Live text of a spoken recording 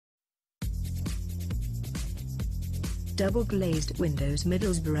Double Glazed Windows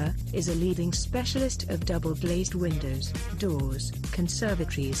Middlesbrough is a leading specialist of double glazed windows, doors,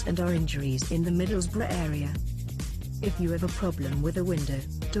 conservatories and orangeries in the Middlesbrough area. If you have a problem with a window,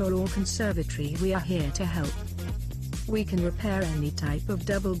 door or conservatory, we are here to help. We can repair any type of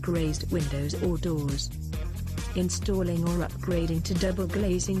double glazed windows or doors. Installing or upgrading to double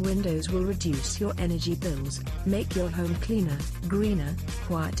glazing windows will reduce your energy bills, make your home cleaner, greener,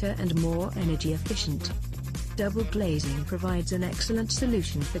 quieter and more energy efficient. Double glazing provides an excellent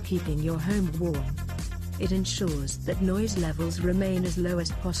solution for keeping your home warm. It ensures that noise levels remain as low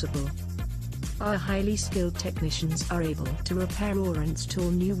as possible. Our highly skilled technicians are able to repair or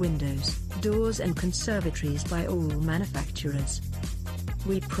install new windows, doors and conservatories by all manufacturers.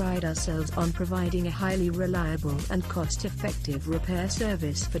 We pride ourselves on providing a highly reliable and cost-effective repair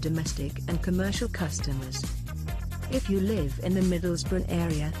service for domestic and commercial customers. If you live in the Middlesbrough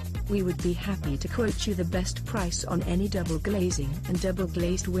area, we would be happy to quote you the best price on any double glazing and double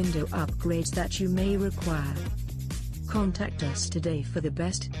glazed window upgrades that you may require. Contact us today for the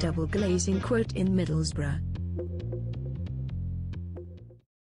best double glazing quote in Middlesbrough.